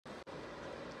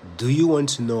Do you want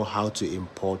to know how to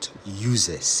import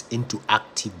users into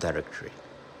Active Directory?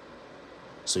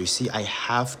 So you see, I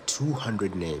have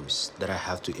 200 names that I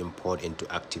have to import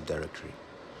into Active Directory.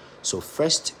 So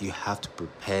first, you have to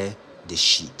prepare the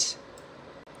sheet.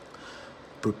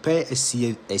 Prepare a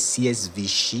CSV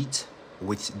sheet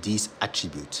with these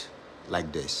attributes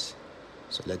like this.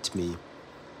 So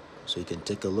you can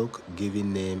take a look: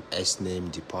 given name, S name,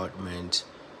 department,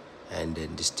 and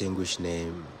then distinguished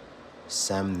name,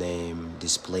 SAM name,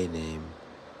 display name,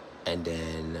 and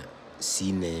then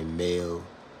C name, mail,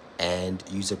 and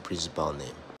user principal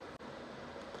name.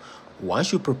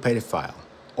 Once you prepare the file,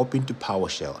 open to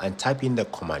PowerShell and type in the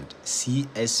command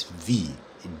csv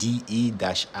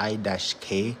de-i-k-f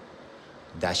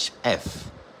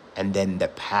and then the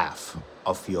path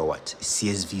of your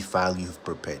CSV file you've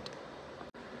prepared.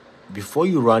 Before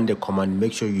you run the command,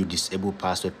 make sure you disable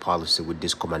password policy with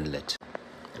this commandlet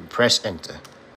and press enter.